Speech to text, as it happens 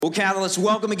Well, Catalyst,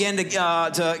 welcome again to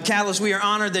Catalyst. We are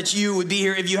honored that you would be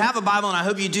here. If you have a Bible, and I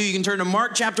hope you do, you can turn to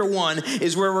Mark chapter 1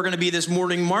 is where we're going to be this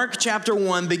morning. Mark chapter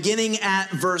 1, beginning at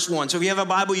verse 1. So if you have a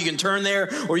Bible, you can turn there,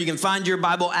 or you can find your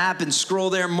Bible app and scroll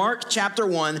there. Mark chapter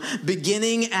 1,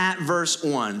 beginning at verse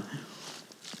 1.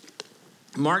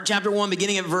 Mark chapter 1,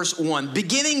 beginning at verse 1.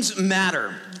 Beginnings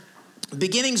matter.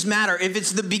 Beginnings matter. If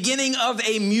it's the beginning of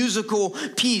a musical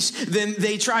piece, then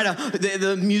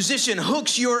the musician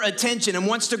hooks your attention and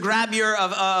wants to grab your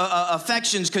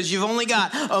affections because you've only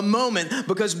got a moment,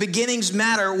 because beginnings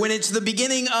matter. When it's the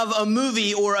beginning of a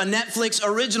movie or a Netflix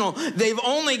original, they've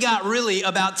only got really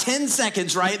about 10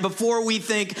 seconds, right, before we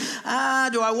think, do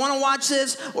I want to watch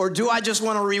this, or do I just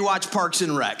want to rewatch Parks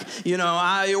and Rec? You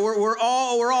know, we're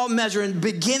all measuring.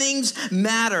 Beginnings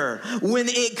matter. When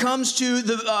it comes to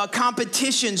the competitions,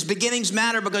 beginnings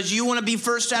matter, because you want to be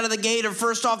first out of the gate, or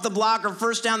first off the block, or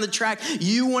first down the track.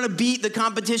 You want to beat the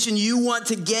competition. You want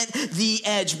to get the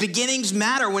edge. Beginnings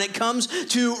matter when it comes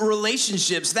to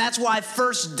relationships. That's why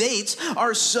first dates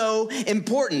are so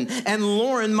important. And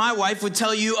Lauren, my wife, would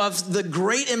tell you of the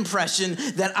great impression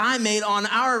that I made on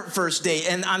our first date.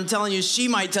 And I'm telling you, she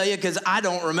might tell you, because I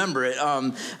don't remember it.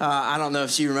 I don't know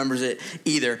if she remembers it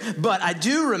either. But I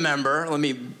do remember, let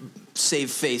me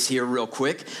save face here real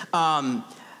quick.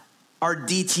 Our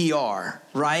DTR,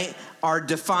 right? Our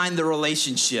define the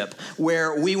relationship,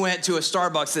 where we went to a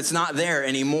Starbucks that's not there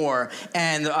anymore,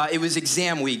 and it was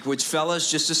exam week, which, fellas,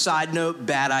 just a side note,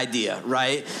 bad idea,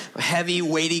 right? Heavy,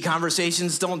 weighty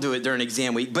conversations, don't do it during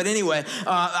exam week. But anyway,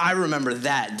 I remember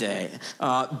that day.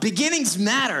 Beginnings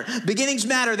matter. Beginnings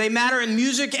matter. They matter in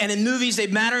music and in movies. They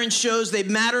matter in shows. They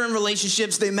matter in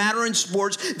relationships. They matter in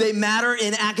sports. They matter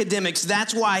in academics.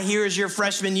 That's why here is your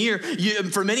freshman year.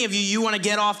 For many of you, you want to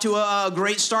get off to a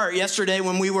great start. Yesterday,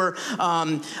 when we were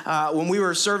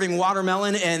serving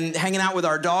watermelon and hanging out with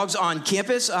our dogs on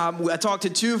campus, I talked to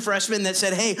two freshmen that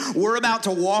said, hey, we're about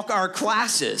to walk our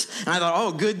classes. And I thought,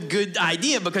 oh, good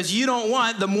idea, because you don't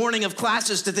want the morning of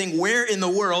classes to think, where in the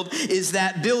world is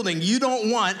that building? You don't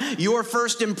want your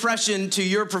first impression to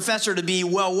your professor to be,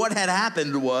 well, what had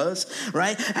happened was,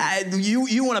 right?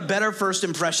 You want a better first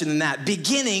impression than that.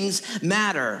 Beginnings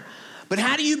matter. But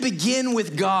how do you begin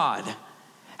with God?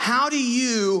 How do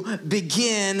you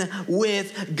begin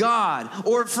with God?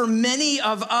 Or for many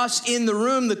of us in the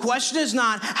room, the question is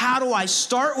not, how do I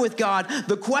start with God?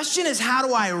 The question is, how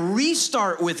do I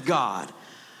restart with God?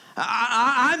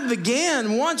 I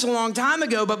began once a long time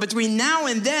ago, but between now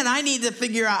and then, I need to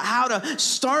figure out how to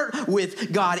start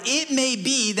with God. It may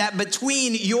be that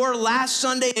between your last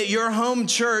Sunday at your home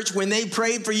church, when they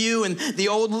prayed for you and the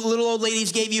little old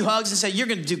ladies gave you hugs and said, you're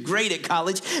going to do great at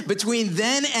college, between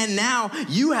then and now,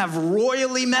 you have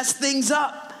royally messed things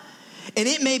up. And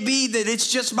it may be that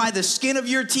it's just by the skin of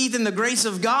your teeth and the grace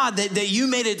of God that you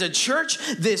made it to church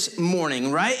this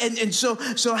morning, right? And so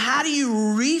how do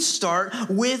you restart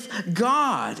with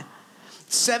God?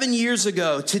 7 years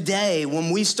ago today, when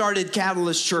we started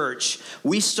Catalyst Church,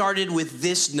 we started with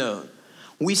this note.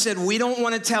 We said, we don't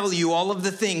want to tell you all of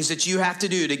the things that you have to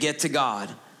do to get to God.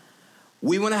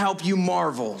 We want to help you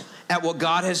marvel at what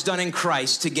God has done in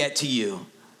Christ to get to you.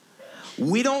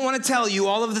 We don't want to tell you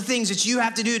all of the things that you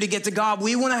have to do to get to God.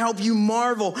 We want to help you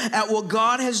marvel at what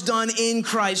God has done in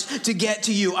Christ to get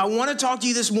to you. I want to talk to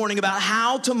you this morning about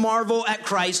how to marvel at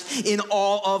Christ in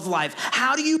all of life.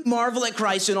 How do you marvel at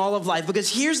Christ in all of life? Because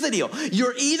here's the deal.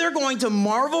 You're either going to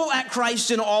marvel at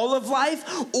Christ in all of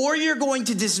life, or you're going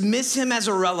to dismiss him as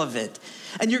irrelevant.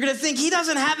 And you're going to think, he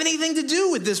doesn't have anything to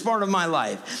do with this part of my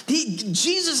life.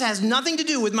 Jesus has nothing to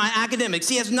do with my academics.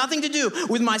 He has nothing to do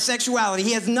with my sexuality.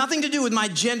 He has nothing to do with my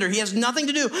gender. He has nothing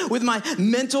to do with my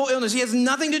mental illness. He has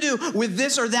nothing to do with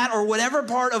this or that or whatever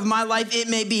part of my life it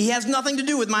may be. He has nothing to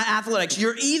do with my athletics.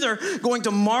 You're either going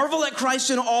to marvel at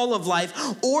Christ in all of life,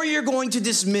 or you're going to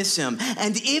dismiss him.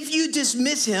 And if you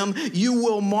dismiss him, you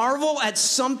will marvel at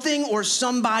something or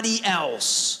somebody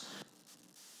else.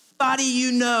 Everybody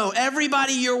you know,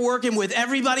 everybody you're working with,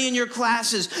 everybody in your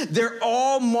classes, they're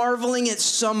all marveling at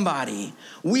somebody.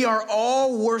 We are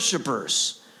all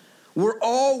worshipers. We're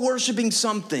all worshiping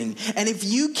something. And if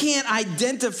you can't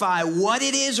identify what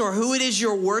it is or who it is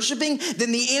you're worshiping,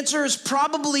 then the answer is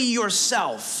probably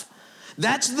yourself.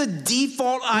 That's the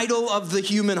default idol of the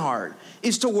human heart,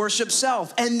 is to worship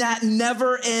self. And that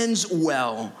never ends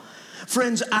well.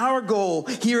 Friends, our goal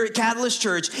here at Catalyst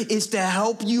Church is to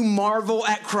help you marvel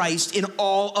at Christ in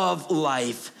all of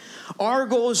life. Our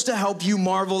goal is to help you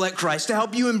marvel at Christ, to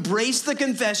help you embrace the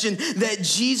confession that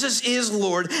Jesus is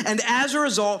Lord, and as a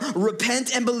result,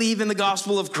 repent and believe in the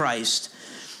gospel of Christ.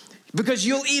 Because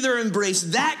you'll either embrace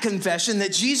that confession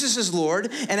that Jesus is Lord,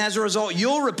 and as a result,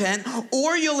 you'll repent,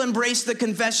 or you'll embrace the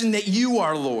confession that you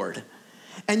are Lord.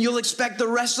 And you'll expect the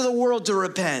rest of the world to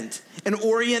repent and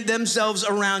orient themselves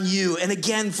around you. And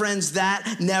again, friends,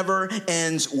 that never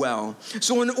ends well.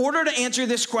 So in order to answer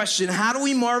this question, how do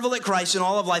we marvel at Christ in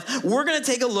all of life? We're going to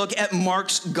take a look at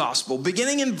Mark's gospel,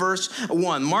 beginning in verse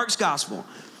 1, Mark's gospel.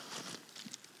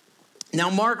 Now,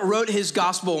 Mark wrote his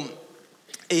gospel.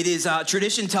 It is,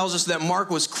 tradition tells us that Mark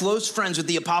was close friends with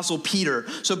the apostle Peter.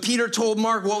 So Peter told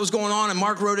Mark what was going on, and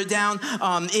Mark wrote it down.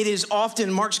 It is often,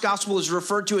 Mark's gospel is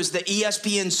referred to as the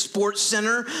ESPN Sports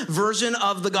Center version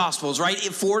of the gospels, right?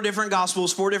 4 different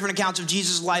gospels, 4 different accounts of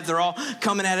Jesus' life. They're all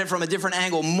coming at it from a different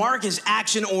angle. Mark is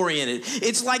action-oriented.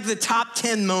 It's like the top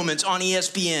 10 moments on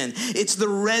ESPN. It's the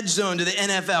red zone to the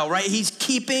NFL, right? He's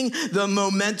keeping the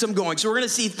momentum going. So we're going to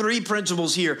see 3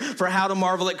 principles here for how to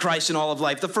marvel at Christ in all of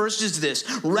life. The first is this.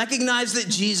 Recognize that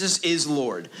Jesus is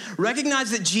Lord. Recognize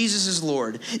that Jesus is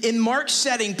Lord. In Mark's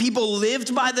setting, people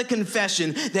lived by the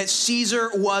confession that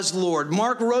Caesar was Lord.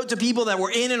 Mark wrote to people that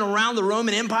were in and around the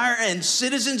Roman Empire, and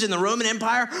citizens in the Roman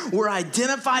Empire were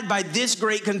identified by this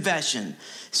great confession.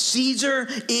 Caesar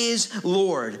is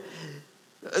Lord.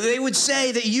 They would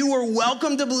say that you were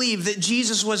welcome to believe that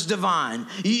Jesus was divine.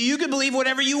 You could believe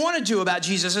whatever you wanted to about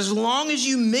Jesus as long as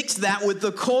you mixed that with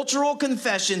the cultural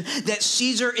confession that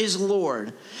Caesar is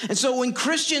Lord. And so when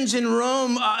Christians in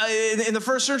Rome in the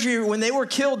first century, when they were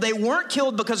killed, they weren't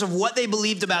killed because of what they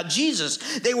believed about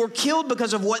Jesus. They were killed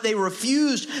because of what they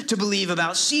refused to believe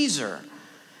about Caesar.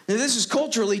 Now, this is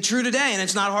culturally true today, and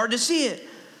it's not hard to see it.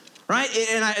 Right?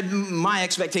 And my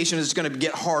expectation is it's going to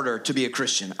get harder to be a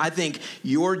Christian. I think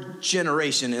your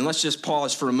generation, and let's just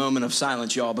pause for a moment of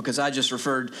silence, y'all, because I just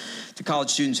referred to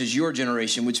college students as your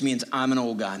generation, which means I'm an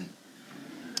old guy.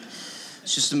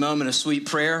 It's just a moment of sweet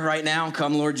prayer right now.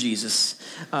 Come, Lord Jesus,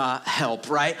 help,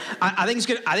 right? I think it's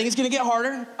going to get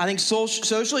harder. I think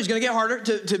socially it's going to get harder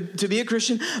to be a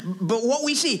Christian. But what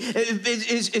we see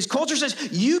is culture says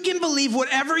you can believe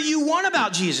whatever you want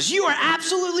about Jesus. You are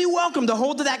absolutely welcome to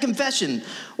hold to that confession.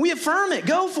 We affirm it.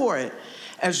 Go for it.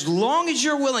 As long as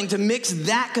you're willing to mix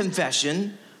that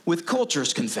confession with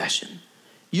culture's confession.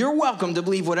 You're welcome to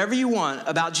believe whatever you want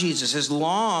about Jesus as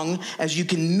long as you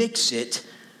can mix it.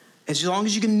 As long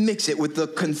as you can mix it with the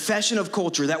confession of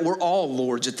culture that we're all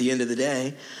lords at the end of the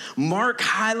day. Mark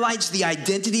highlights the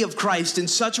identity of Christ in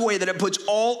such a way that it puts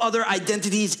all other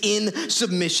identities in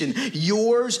submission.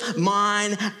 Yours,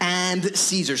 mine, and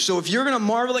Caesar. So if you're going to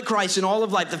marvel at Christ in all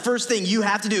of life, the first thing you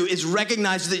have to do is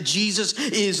recognize that Jesus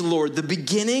is Lord. The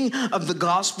beginning of the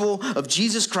gospel of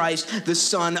Jesus Christ, the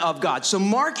Son of God. So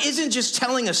Mark isn't just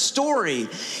telling a story.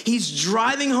 He's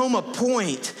driving home a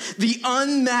point. The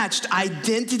unmatched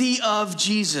identity of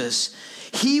Jesus.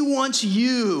 He wants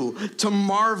you to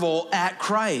marvel at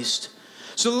Christ.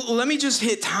 So let me just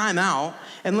hit time out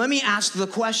and let me ask the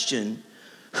question,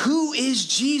 who is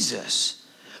Jesus?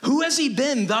 Who has he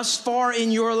been thus far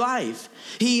in your life?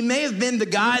 He may have been the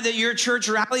guy that your church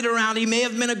rallied around. He may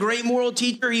have been a great moral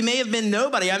teacher. He may have been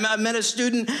nobody. I met a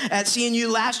student at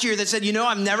CNU last year that said,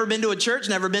 I've never been to a church,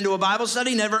 never been to a Bible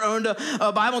study, never owned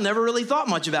a Bible, never really thought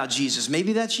much about Jesus.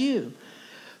 Maybe that's you.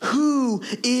 Who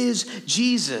is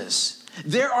Jesus?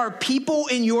 There are people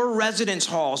in your residence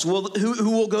halls who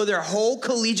will go their whole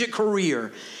collegiate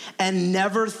career and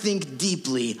never think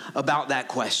deeply about that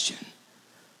question.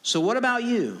 So what about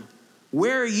you?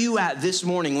 Where are you at this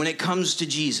morning when it comes to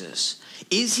Jesus?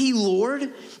 Is he Lord?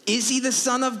 Is he the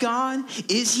Son of God?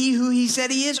 Is he who he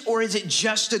said he is? Or is it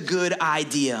just a good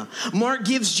idea? Mark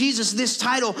gives Jesus this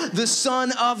title, the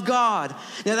Son of God.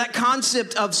 Now that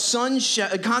concept of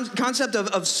sonship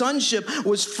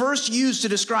was first used to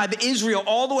describe Israel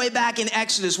all the way back in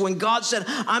Exodus when God said,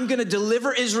 I'm going to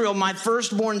deliver Israel, my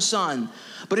firstborn son.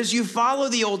 But as you follow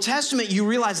the Old Testament, you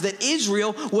realize that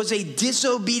Israel was a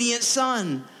disobedient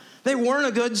son. They weren't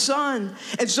a good son.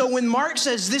 And so when Mark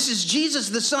says this is Jesus,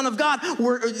 the Son of God,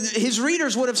 his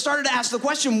readers would have started to ask the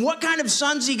question, what kind of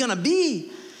son is he going to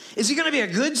be? Is he going to be a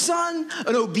good son,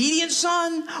 an obedient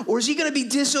son, or is he going to be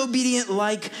disobedient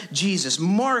like Jesus?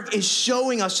 Mark is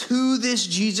showing us who this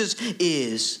Jesus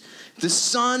is. The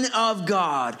Son of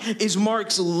God is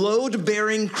Mark's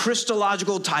load-bearing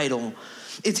Christological title.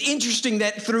 It's interesting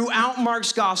that throughout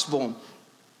Mark's gospel,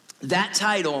 that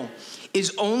title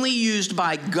is only used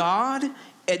by God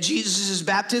at Jesus'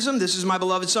 baptism. This is my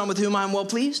beloved son with whom I am well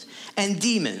pleased. And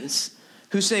demons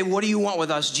who say, what do you want with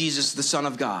us, Jesus, the Son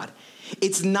of God?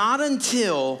 It's not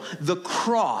until the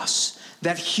cross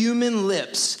that human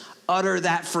lips utter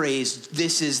that phrase,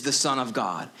 "This is the Son of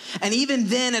God." And even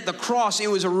then at the cross, it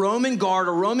was a Roman guard,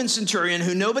 a Roman centurion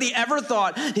who nobody ever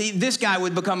thought this guy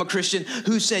would become a Christian,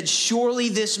 who said, "Surely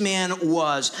this man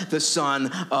was the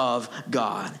Son of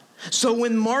God." So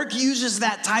when Mark uses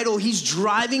that title, he's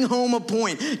driving home a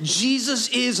point. Jesus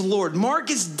is Lord.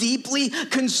 Mark is deeply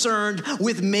concerned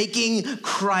with making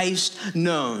Christ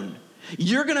known.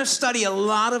 You're going to study a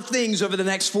lot of things over the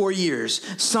next 4 years,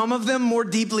 some of them more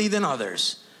deeply than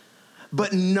others,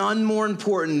 but none more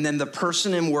important than the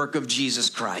person and work of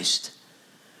Jesus Christ.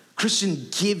 Christian,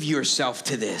 give yourself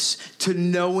to this, to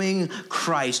knowing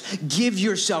Christ. Give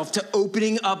yourself to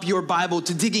opening up your Bible,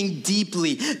 to digging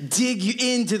deeply. Dig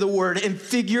into the Word and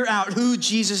figure out who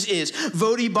Jesus is.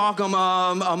 Voddie Baucham,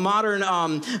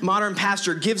 a modern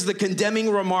pastor, gives the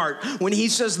condemning remark when he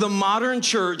says the modern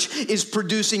church is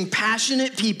producing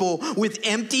passionate people with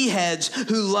empty heads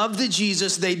who love the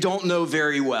Jesus they don't know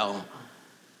very well.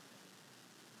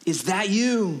 Is that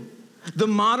you? The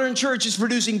modern church is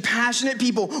producing passionate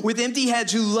people with empty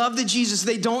heads who love the Jesus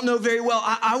they don't know very well.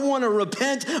 I want to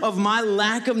repent of my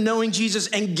lack of knowing Jesus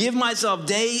and give myself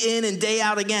day in and day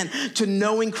out again to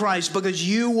knowing Christ, because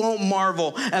you won't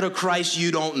marvel at a Christ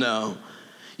you don't know.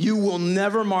 You will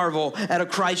never marvel at a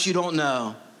Christ you don't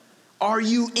know. Are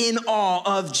you in awe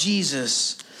of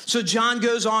Jesus? So John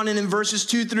goes on, and in verses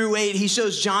 2-8, he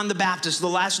shows John the Baptist, the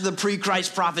last of the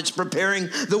pre-Christ prophets, preparing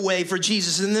the way for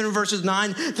Jesus. And then in verses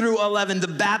 9-11, the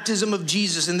baptism of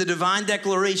Jesus and the divine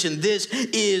declaration, "This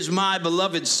is my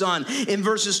beloved Son." In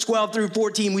verses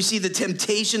 12-14, we see the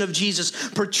temptation of Jesus,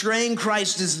 portraying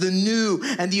Christ as the new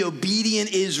and the obedient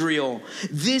Israel.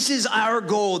 This is our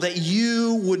goal, that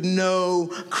you would know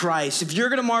Christ. If you're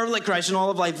going to marvel at Christ in all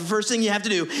of life, the first thing you have to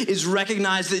do is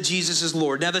recognize that Jesus is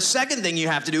Lord. Now, the second thing you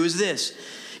have to do is this: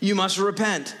 you must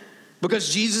repent,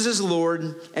 because Jesus is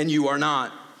Lord and you are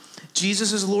not.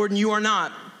 Jesus is Lord and you are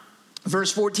not.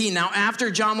 Verse 14, now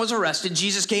after John was arrested,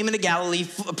 Jesus came into Galilee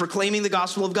proclaiming the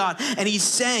gospel of God. And he's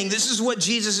saying, this is what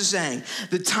Jesus is saying: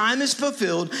 the time is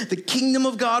fulfilled, the kingdom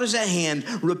of God is at hand,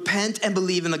 repent and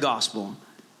believe in the gospel.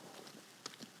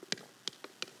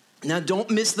 Now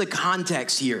don't miss the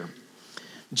context here.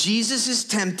 Jesus is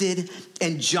tempted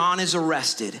and John is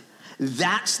arrested.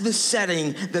 That's the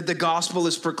setting that the gospel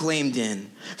is proclaimed in.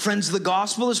 Friends, the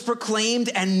gospel is proclaimed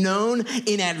and known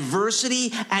in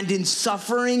adversity and in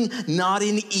suffering, not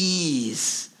in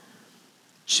ease.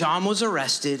 John was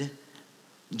arrested,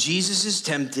 Jesus is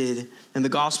tempted, and the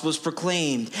gospel is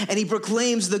proclaimed. And he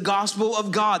proclaims the gospel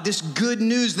of God, this good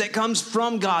news that comes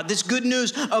from God, this good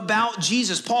news about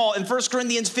Jesus. Paul in 1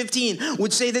 Corinthians 15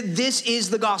 would say that this is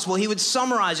the gospel. He would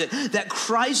summarize it: that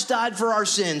Christ died for our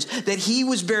sins, that he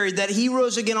was buried, that he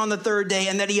rose again on the third day,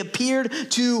 and that he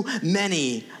appeared to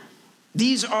many.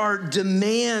 These are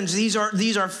demands. These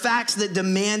are facts that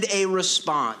demand a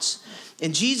response.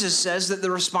 And Jesus says that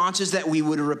the response is that we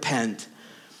would repent,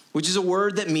 which is a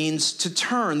word that means to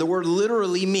turn. The word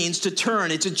literally means to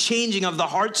turn. It's a changing of the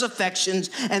heart's affections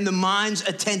and the mind's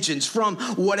attentions from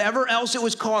whatever else it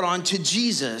was caught on to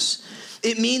Jesus.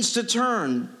 It means to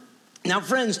turn. Now,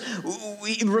 friends,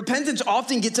 repentance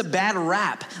often gets a bad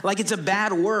rap, like it's a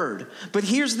bad word. But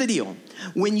here's the deal.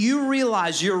 When you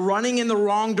realize you're running in the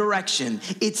wrong direction,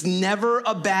 it's never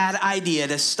a bad idea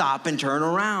to stop and turn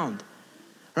around.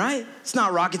 Right? It's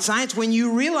not rocket science. When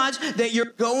you realize that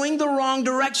you're going the wrong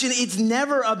direction, it's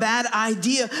never a bad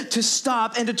idea to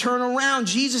stop and to turn around.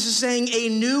 Jesus is saying a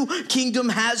new kingdom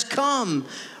has come.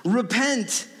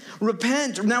 Repent.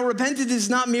 Repent. Now, repentance is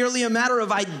not merely a matter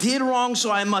of I did wrong,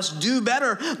 so I must do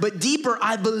better, but deeper,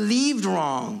 I believed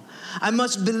wrong. I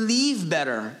must believe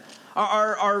better.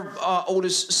 Our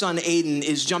oldest son, Aiden,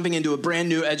 is jumping into a brand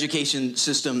new education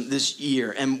system this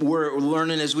year, and we're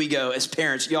learning as we go as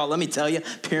parents. Y'all, let me tell you,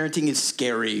 parenting is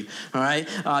scary, all right?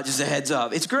 Just a heads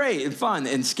up. It's great and fun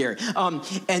and scary.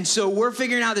 And so we're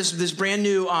figuring out this brand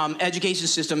new education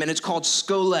system, and it's called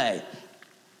Scholé.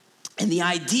 And the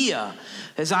idea,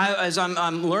 as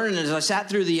I'm learning, as I sat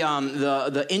through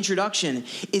the introduction,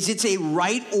 is it's a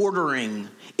right ordering.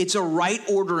 It's a right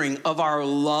ordering of our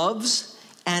loves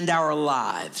and our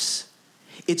lives.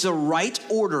 It's a right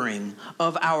ordering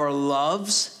of our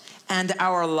loves and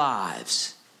our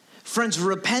lives. Friends,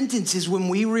 repentance is when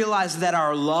we realize that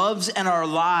our loves and our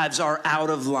lives are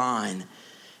out of line.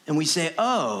 And we say,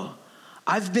 oh,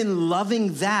 I've been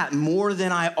loving that more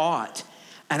than I ought.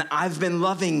 And I've been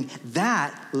loving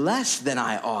that less than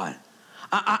I ought.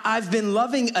 I've been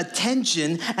loving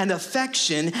attention and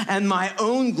affection and my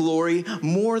own glory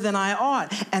more than I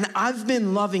ought. And I've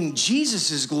been loving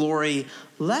Jesus' glory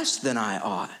less than I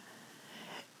ought.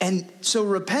 And so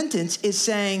repentance is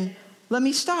saying, let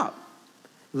me stop.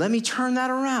 Let me turn that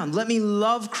around. Let me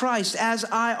love Christ as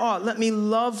I ought. Let me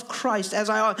love Christ as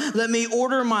I ought. Let me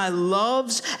order my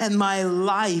loves and my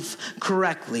life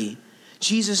correctly.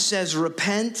 Jesus says,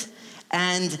 repent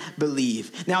and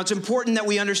believe. Now, it's important that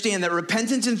we understand that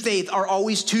repentance and faith are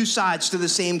always two sides to the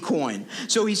same coin.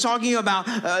 So he's talking about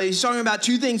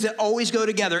two things that always go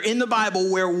together. In the Bible,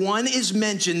 where one is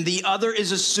mentioned, the other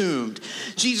is assumed.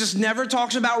 Jesus never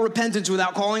talks about repentance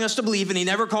without calling us to believe, and he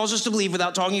never calls us to believe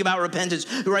without talking about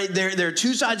repentance. Right? There are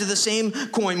two sides of the same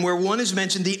coin. Where one is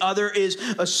mentioned, the other is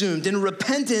assumed. And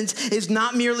repentance is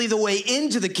not merely the way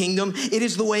into the kingdom, it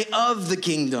is the way of the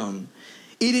kingdom.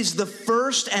 It is the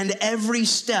first and every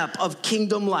step of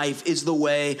kingdom life is the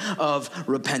way of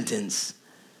repentance.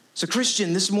 So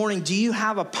Christian, this morning, do you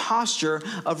have a posture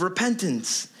of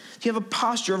repentance? Do you have a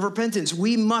posture of repentance?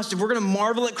 We must, if we're going to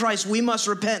marvel at Christ, we must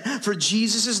repent, for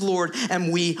Jesus is Lord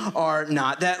and we are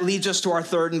not. That leads us to our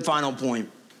third and final point.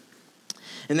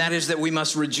 And that is that we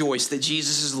must rejoice that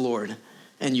Jesus is Lord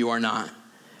and you are not.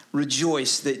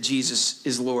 Rejoice that Jesus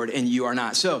is Lord and you are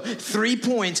not. So 3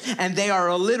 points, and they are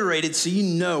alliterated, so you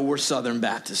know we're Southern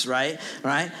Baptists, right?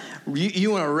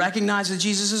 You want to recognize that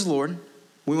Jesus is Lord.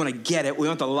 We want to get it. We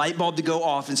want the light bulb to go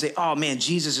off and say, oh man,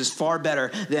 Jesus is far better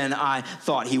than I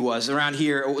thought he was. Around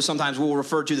here, sometimes we'll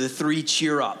refer to the 3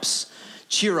 cheer ups.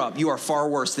 Cheer up, you are far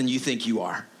worse than you think you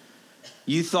are.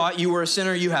 You thought you were a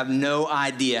sinner, you have no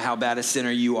idea how bad a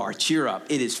sinner you are. Cheer up,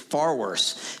 it is far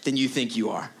worse than you think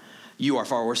you are. You are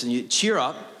far worse than you. Cheer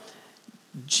up.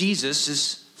 Jesus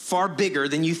is far bigger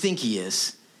than you think he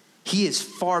is. He is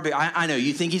far bigger. I know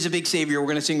you think he's a big savior. We're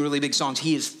going to sing really big songs.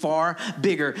 He is far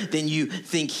bigger than you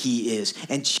think he is.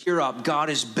 And cheer up. God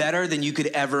is better than you could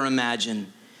ever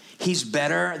imagine. He's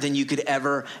better than you could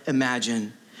ever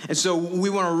imagine. And so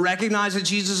we want to recognize that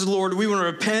Jesus is Lord. We want to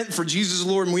repent for Jesus is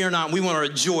Lord and we are not. We want to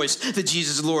rejoice that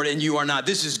Jesus is Lord and you are not.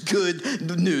 This is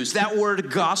good news. That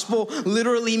word gospel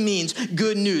literally means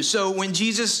good news. So when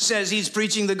Jesus says he's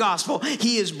preaching the gospel,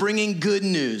 he is bringing good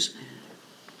news.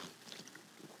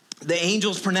 The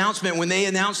angel's pronouncement when they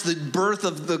announced the birth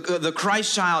of the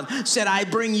Christ child said, I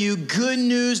bring you good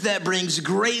news that brings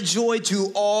great joy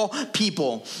to all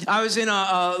people. I was in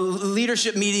a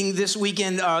leadership meeting this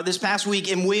past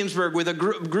week in Williamsburg with a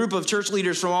group of church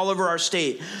leaders from all over our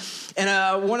state.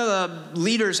 And one of the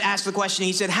leaders asked the question,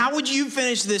 he said, how would you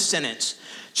finish this sentence?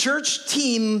 Church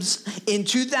teams in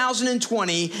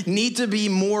 2020 need to be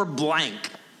more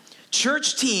blank.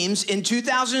 Church teams in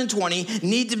 2020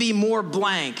 need to be more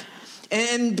blank.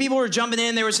 And people were jumping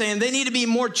in. They were saying they need to be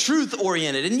more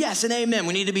truth-oriented. And yes and amen,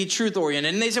 we need to be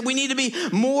truth-oriented. And they said we need to be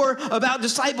more about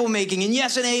disciple-making. And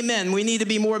yes and amen, we need to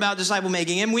be more about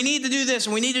disciple-making. And we need to do this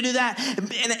and we need to do that.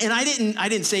 And I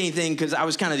didn't say anything because I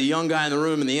was kind of the young guy in the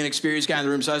room and the inexperienced guy in the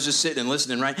room. So I was just sitting and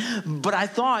listening, right? But I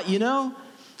thought,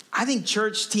 I think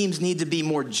church teams need to be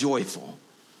more joyful.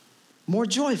 More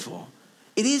joyful.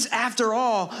 It is, after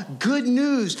all, good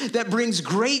news that brings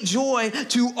great joy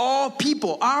to all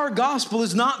people. Our gospel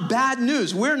is not bad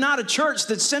news. We're not a church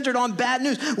that's centered on bad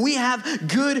news. We have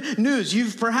good news.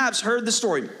 You've perhaps heard the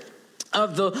story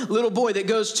of the little boy that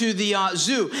goes to the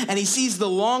zoo and he sees the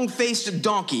long-faced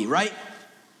donkey, right?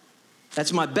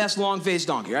 That's my best long-faced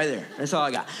donkey right there. That's all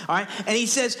I got. All right. And he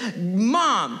says,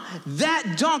 Mom,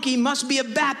 that donkey must be a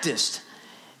Baptist.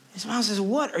 His mom says,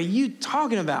 what are you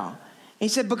talking about? He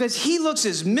said, because he looks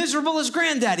as miserable as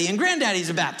Granddaddy, and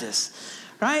Granddaddy's a Baptist,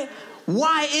 right?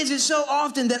 Why is it so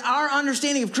often that our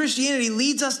understanding of Christianity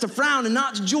leads us to frown and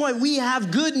not to joy? We have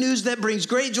good news that brings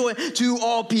great joy to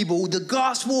all people. The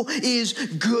gospel is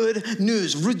good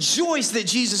news. Rejoice that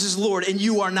Jesus is Lord and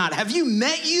you are not. Have you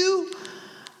met you?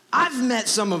 I've met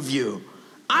some of you.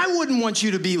 I wouldn't want you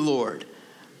to be Lord,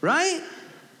 right?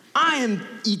 I am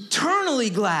eternally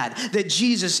glad that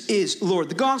Jesus is Lord.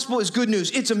 The gospel is good news.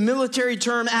 It's a military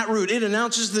term at root. It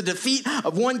announces the defeat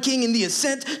of one king and the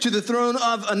ascent to the throne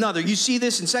of another. You see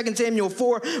this in 2 Samuel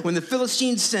 4 when the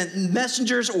Philistines sent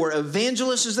messengers, or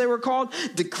evangelists as they were called,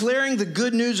 declaring the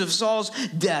good news of Saul's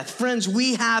death. Friends,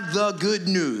 we have the good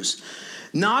news.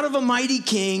 Not of a mighty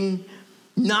king,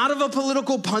 not of a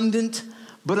political pundit,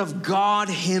 but of God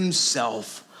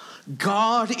himself.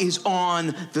 God is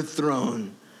on the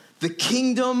throne. The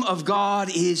kingdom of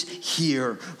God is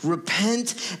here.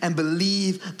 Repent and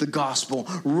believe the gospel.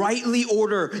 Rightly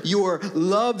order your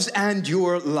loves and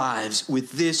your lives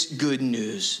with this good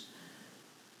news.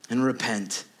 And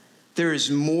repent. There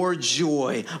is more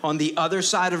joy on the other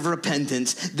side of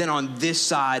repentance than on this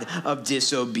side of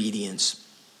disobedience.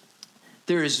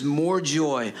 there is more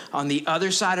joy on the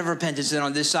other side of repentance than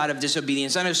on this side of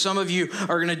disobedience. I know some of you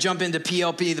are going to jump into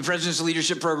PLP, the President's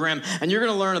Leadership Program, and you're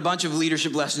going to learn a bunch of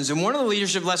leadership lessons. And one of the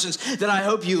leadership lessons that I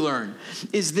hope you learn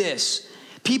is this: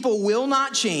 people will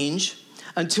not change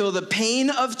until the pain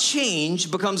of change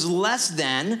becomes less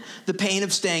than the pain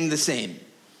of staying the same.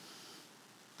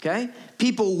 Okay?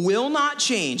 People will not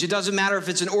change. It doesn't matter if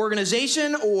it's an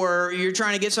organization or you're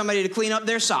trying to get somebody to clean up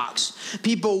their socks.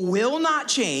 People will not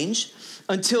change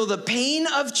until the pain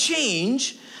of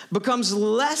change becomes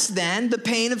less than the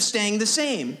pain of staying the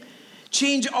same.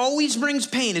 Change always brings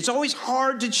pain. It's always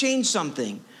hard to change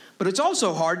something, but it's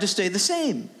also hard to stay the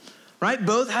same. Right?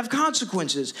 Both have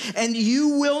consequences. And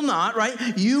you will not,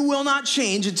 right? You will not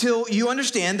change until you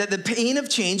understand that the pain of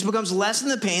change becomes less than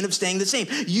the pain of staying the same.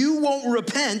 You won't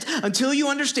repent until you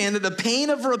understand that the pain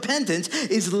of repentance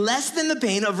is less than the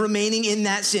pain of remaining in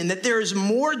that sin, that there is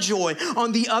more joy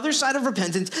on the other side of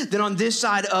repentance than on this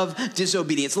side of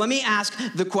disobedience. Let me ask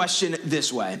the question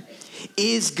this way: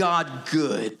 is God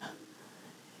good?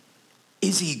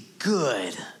 Is he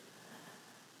good?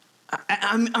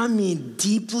 I mean,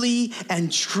 deeply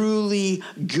and truly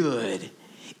good.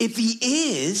 If he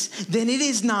is, then it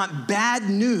is not bad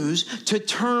news to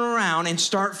turn around and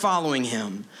start following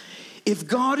him. If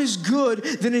God is good,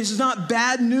 then it is not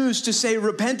bad news to say,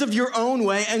 repent of your own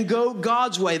way and go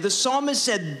God's way. The psalmist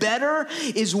said, better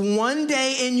is one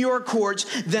day in your courts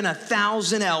than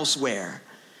 1,000 elsewhere.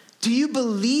 Do you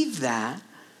believe that?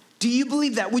 Do you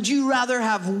believe that? Would you rather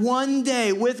have one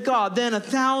day with God than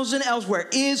 1,000 elsewhere?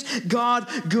 Is God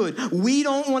good? We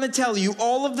don't want to tell you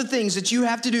all of the things that you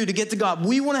have to do to get to God.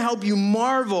 We want to help you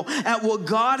marvel at what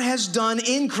God has done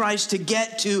in Christ to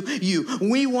get to you.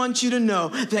 We want you to know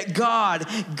that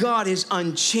God is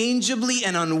unchangeably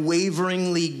and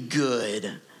unwaveringly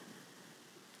good.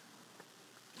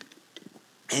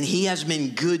 And he has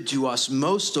been good to us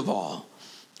most of all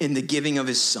in the giving of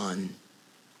his son.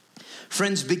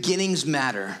 Friends, beginnings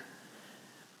matter,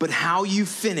 but how you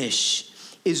finish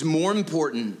is more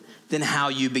important than how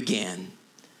you began.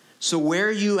 So where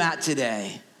are you at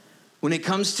today? When it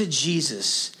comes to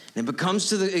Jesus, and when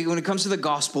it comes to the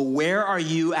gospel, where are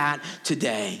you at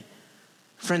today?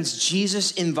 Friends,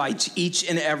 Jesus invites each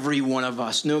and every one of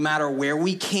us, no matter where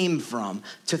we came from,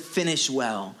 to finish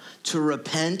well, to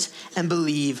repent and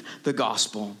believe the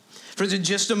gospel. Friends, in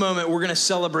just a moment, we're going to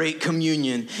celebrate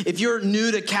communion. If you're new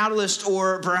to Catalyst,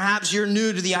 or perhaps you're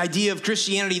new to the idea of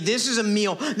Christianity, this is a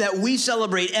meal that we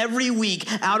celebrate every week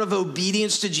out of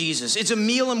obedience to Jesus. It's a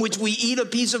meal in which we eat a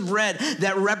piece of bread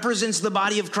that represents the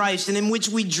body of Christ, and in which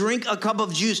we drink a cup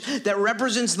of juice that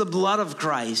represents the blood of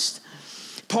Christ.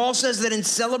 Paul says that in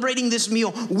celebrating this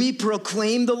meal, we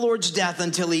proclaim the Lord's death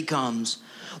until he comes.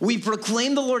 We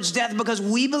proclaim the Lord's death because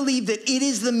we believe that it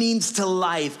is the means to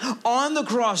life. On the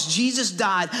cross, Jesus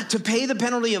died to pay the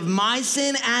penalty of my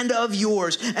sin and of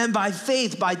yours. And by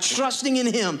faith, by trusting in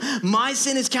him, my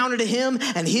sin is counted to him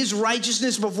and his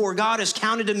righteousness before God is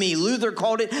counted to me. Luther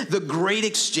called it the great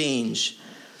exchange.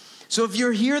 So if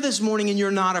you're here this morning and you're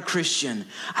not a Christian,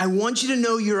 I want you to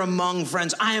know you're among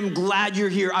friends. I am glad you're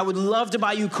here. I would love to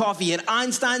buy you coffee at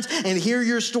Einstein's and hear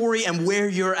your story and where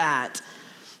you're at.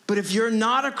 But if you're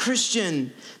not a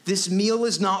Christian, this meal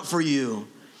is not for you.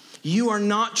 You are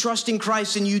not trusting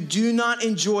Christ, and you do not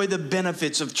enjoy the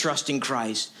benefits of trusting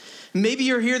Christ. Maybe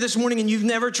you're here this morning and you've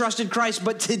never trusted Christ,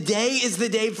 but today is the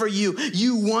day for you.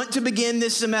 You want to begin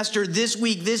this semester, this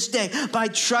week, this day, by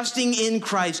trusting in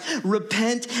Christ.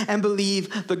 Repent and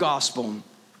believe the gospel.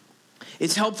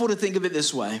 It's helpful to think of it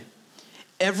this way.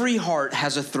 Every heart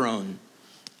has a throne.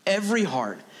 Every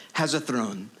heart has a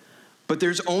throne. But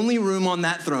there's only room on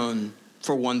that throne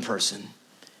for one person.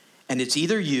 And it's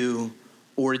either you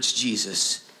or it's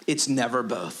Jesus. It's never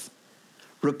both.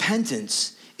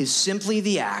 Repentance is simply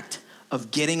the act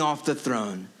of getting off the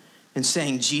throne and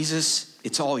saying, Jesus,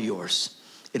 it's all yours.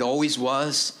 It always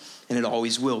was, and it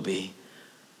always will be.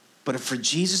 But for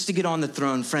Jesus to get on the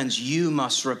throne, friends, you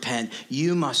must repent.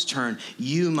 You must turn.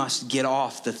 You must get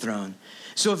off the throne.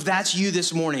 So if that's you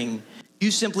this morning,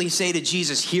 you simply say to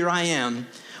Jesus, here I am,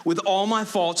 with all my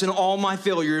faults and all my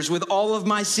failures, with all of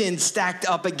my sins stacked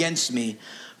up against me.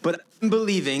 But I'm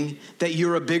believing that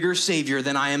you're a bigger Savior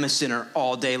than I am a sinner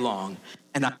all day long.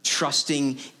 And I'm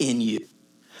trusting in you.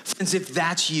 Friends, if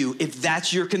that's you, if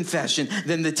that's your confession,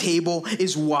 then the table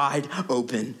is wide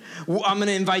open. I'm going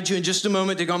to invite you in just a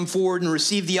moment to come forward and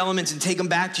receive the elements and take them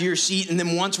back to your seat. And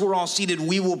then once we're all seated,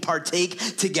 we will partake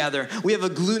together. We have a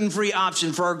gluten-free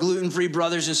option for our gluten-free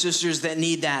brothers and sisters that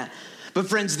need that. But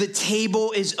friends, the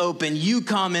table is open. You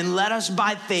come and let us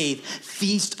by faith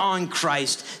feast on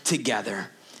Christ together.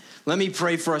 Let me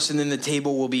pray for us and then the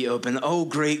table will be open. Oh,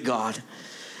 great God,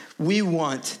 we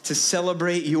want to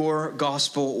celebrate your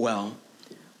gospel well.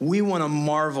 We want to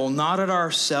marvel not at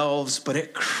ourselves, but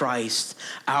at Christ,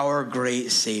 our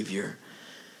great Savior.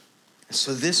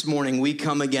 So this morning we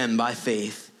come again by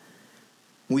faith.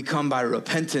 We come by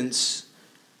repentance,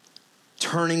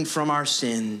 turning from our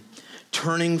sin,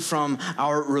 turning from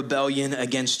our rebellion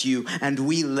against you, and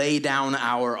we lay down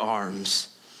our arms.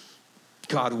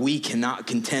 God, we cannot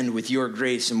contend with your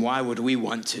grace, and why would we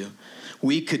want to?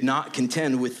 We could not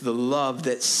contend with the love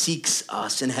that seeks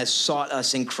us and has sought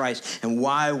us in Christ, and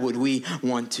why would we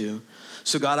want to?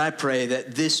 So God, I pray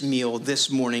that this meal this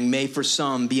morning may for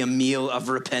some be a meal of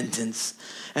repentance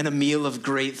and a meal of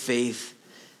great faith,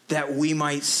 that we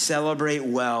might celebrate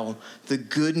well the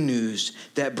good news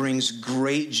that brings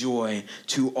great joy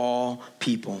to all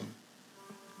people.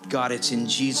 God, it's in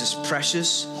Jesus'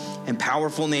 precious and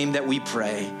powerful name that we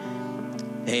pray.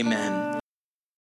 Amen.